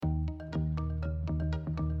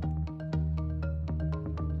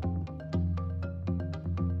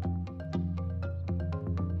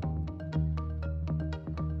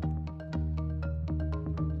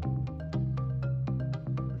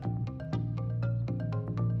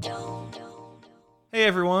Hey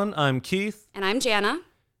everyone, I'm Keith. And I'm Jana.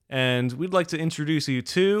 And we'd like to introduce you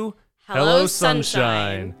to Hello,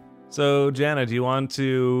 Sunshine. So, Jana, do you want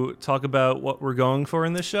to talk about what we're going for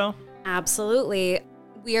in this show? Absolutely.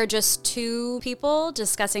 We are just two people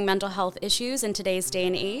discussing mental health issues in today's day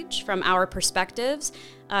and age from our perspectives.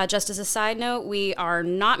 Just as a side note, we are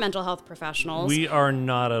not mental health professionals. We are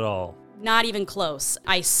not at all. Not even close.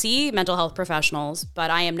 I see mental health professionals,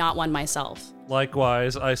 but I am not one myself.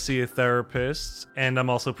 Likewise, I see a therapist, and I'm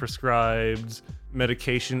also prescribed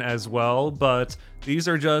medication as well, but these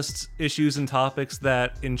are just issues and topics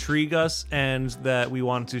that intrigue us and that we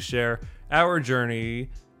want to share our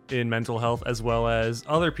journey in mental health as well as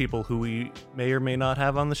other people who we may or may not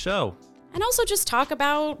have on the show. And also just talk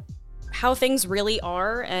about how things really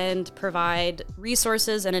are and provide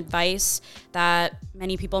resources and advice that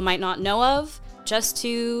many people might not know of, just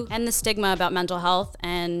to end the stigma about mental health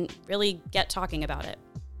and really get talking about it.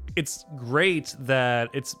 It's great that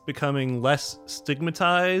it's becoming less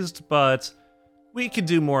stigmatized, but we could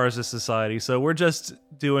do more as a society, so we're just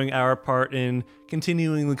doing our part in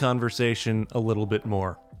continuing the conversation a little bit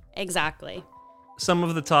more. Exactly. Some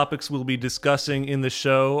of the topics we'll be discussing in the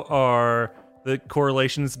show are the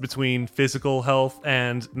correlations between physical health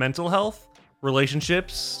and mental health,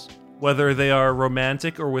 relationships, whether they are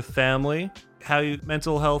romantic or with family, how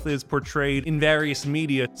mental health is portrayed in various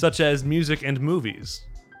media, such as music and movies.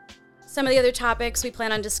 Some of the other topics we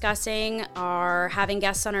plan on discussing are having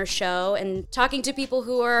guests on our show and talking to people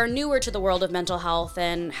who are newer to the world of mental health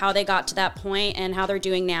and how they got to that point and how they're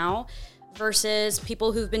doing now, versus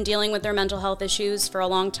people who've been dealing with their mental health issues for a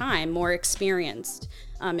long time, more experienced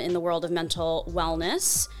in the world of mental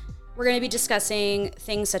wellness. We're going to be discussing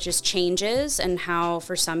things such as changes and how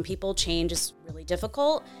for some people change is really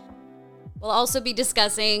difficult. We'll also be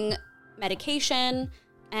discussing medication,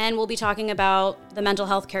 and we'll be talking about the mental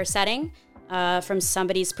health care setting from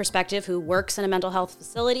somebody's perspective who works in a mental health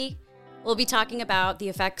facility. We'll be talking about the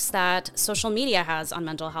effects that social media has on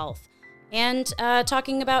mental health and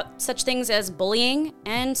talking about such things as bullying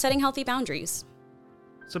and setting healthy boundaries.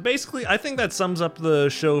 So basically, I think that sums up the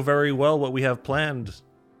show very well, what we have planned.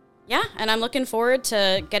 Yeah, and I'm looking forward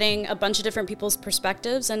to getting a bunch of different people's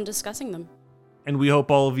perspectives and discussing them. And we hope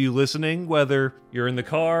all of you listening, whether you're in the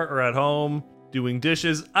car or at home, doing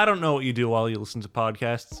dishes, I don't know what you do while you listen to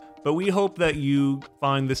podcasts, but we hope that you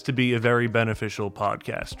find this to be a very beneficial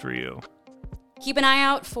podcast for you. Keep an eye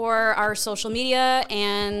out for our social media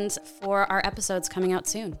and for our episodes coming out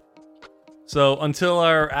soon. So until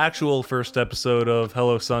our actual first episode of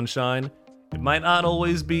Hello Sunshine, it might not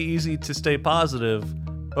always be easy to stay positive,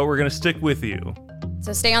 but we're going to stick with you.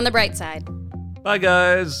 So stay on the bright side. Bye,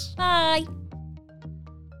 guys. Bye.